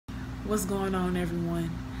What's going on,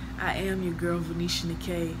 everyone? I am your girl, Vanesha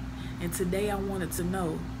Nekei, and today I wanted to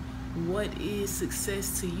know, what is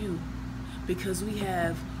success to you? Because we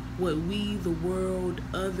have what we, the world,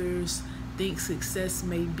 others think success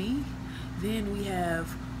may be. Then we have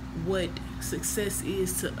what success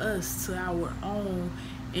is to us, to our own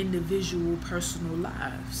individual personal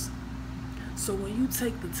lives. So when you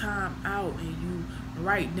take the time out and you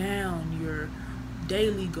write down your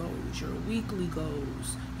daily goals, your weekly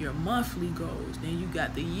goals, your monthly goals, then you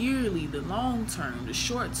got the yearly, the long term, the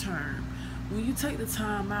short term. When you take the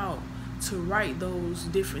time out to write those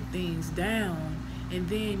different things down, and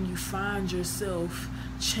then you find yourself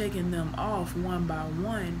checking them off one by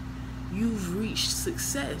one, you've reached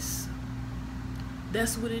success.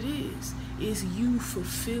 That's what it is. It's you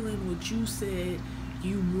fulfilling what you said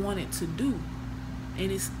you wanted to do,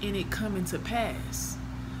 and it coming to pass.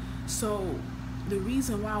 So the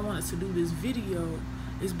reason why I wanted to do this video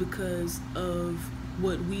is because of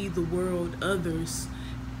what we, the world, others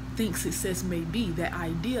think success may be, that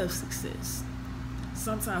idea of success.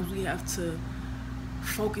 Sometimes we have to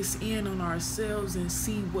focus in on ourselves and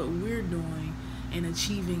see what we're doing in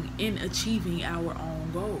achieving our own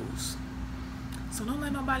goals. So don't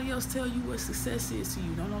let nobody else tell you what success is to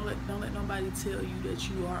you. Don't let nobody tell you that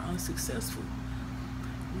you are unsuccessful.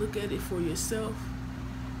 Look at it for yourself.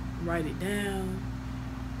 Write it down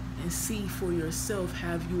and see for yourself,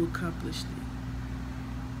 have you accomplished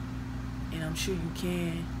it? And I'm sure you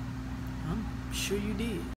can. I'm sure you did.